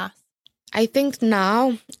let them pass? I think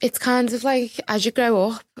now it's kind of like as you grow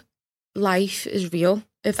up, life is real,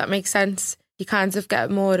 if that makes sense. You kind of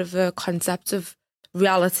get more of a concept of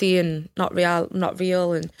reality and not real.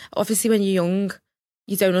 And obviously when you're young,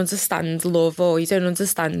 you don't understand love, or you don't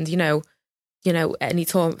understand, any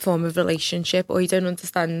form of relationship, or you don't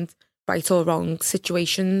understand right or wrong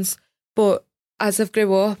situations. But as I've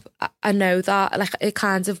grew up, I know that like it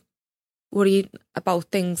kind of worry about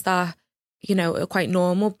things that, you know, are quite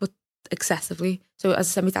normal, but excessively. So as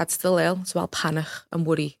I said, my dad's still ill, so I'll panic and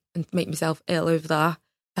worry and make myself ill over that.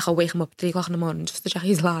 Like I'll wake him up at 3 o'clock in the morning just to check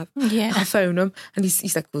he's alive. Yeah. I'll phone him and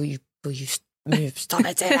he's like, will you move, stop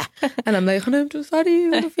it there. And I'm like, oh, no, I'm just sorry,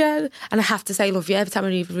 love you. And I have to say love you every time I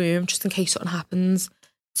leave the room just in case something happens.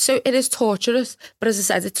 So it is torturous, but as I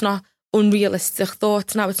said, it's not unrealistic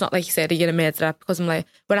thoughts now. It's not like you said, are you a murderer? Because I'm like,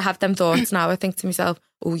 when I have them thoughts now, I think to myself,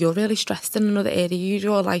 oh, you're really stressed in another area of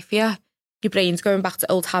your life here. Your brain's going back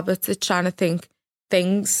to old habits. It's trying to think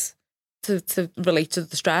things to relate to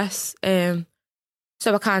the stress. So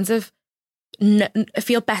I kind of I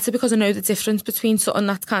feel better because I know the difference between something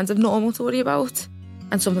that's kind of normal to worry about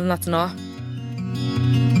and something that's not.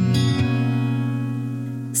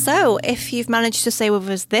 So, if you've managed to stay with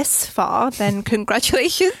us this far, then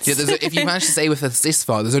congratulations. Yeah, if you've managed to stay with us this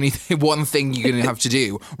far, there's only one thing you're going to have to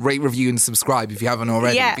do. Rate, review and subscribe if you haven't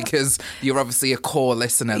already, because you're obviously a core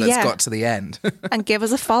listener that's got to the end. And give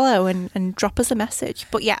us a follow and drop us a message.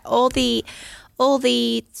 But yeah, all the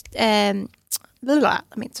let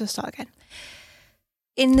me just start again.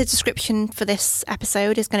 In the description for this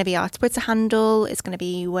episode is going to be our Twitter handle. It's going to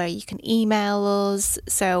be where you can email us.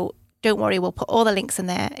 So don't worry, we'll put all the links in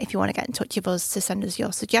there if you want to get in touch with us to send us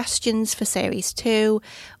your suggestions for Series 2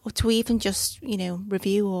 or to even just,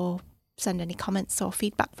 review or send any comments or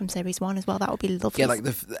feedback from Series 1 as well. That would be lovely. Yeah, like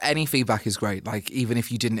any feedback is great. Like even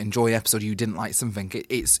if you didn't enjoy an episode, you didn't like something,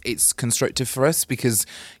 it's constructive for us because,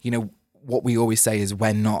 what we always say is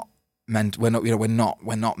we're not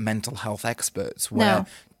mental health experts. We're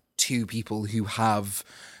two people who have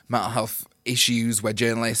mental health issues. We're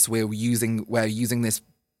journalists. We're using this,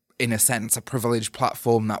 in a sense, a privileged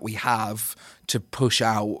platform that we have to push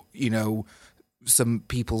out, some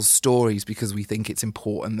people's stories because we think it's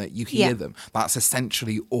important that you hear them. That's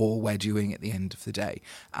essentially all we're doing at the end of the day.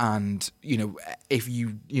 And, if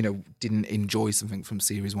you, didn't enjoy something from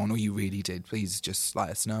Series 1 or you really did, please just let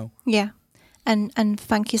us know. Yeah. And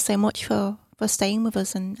thank you so much for staying with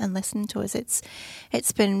us and listening to us.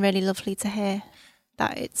 It's been really lovely to hear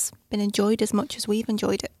that it's been enjoyed as much as we've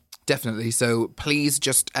enjoyed it. Definitely. So please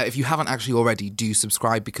just, if you haven't actually already, do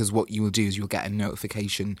subscribe, because what you will do is you'll get a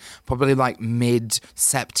notification probably like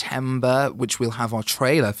mid-September, which we'll have our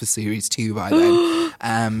trailer for Series 2 by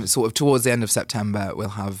then. Sort of towards the end of September, we'll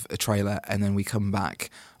have a trailer and then we come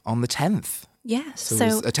back on the 10th. Yeah,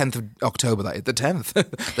 so the 10th of October, that is, the 10th.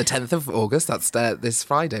 The 10th of August, that's this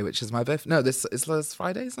Friday, which is my birthday. No, this is last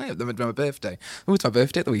Friday, isn't it? My birthday. Oh, it's my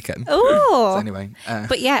birthday at the weekend. Oh! So anyway.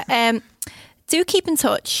 But yeah, do keep in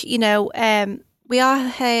touch. We are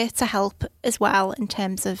here to help as well in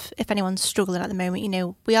terms of if anyone's struggling at the moment.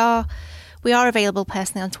 We are available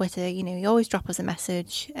personally on Twitter. You always drop us a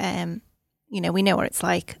message. We know what it's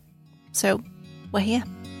like. So we're here.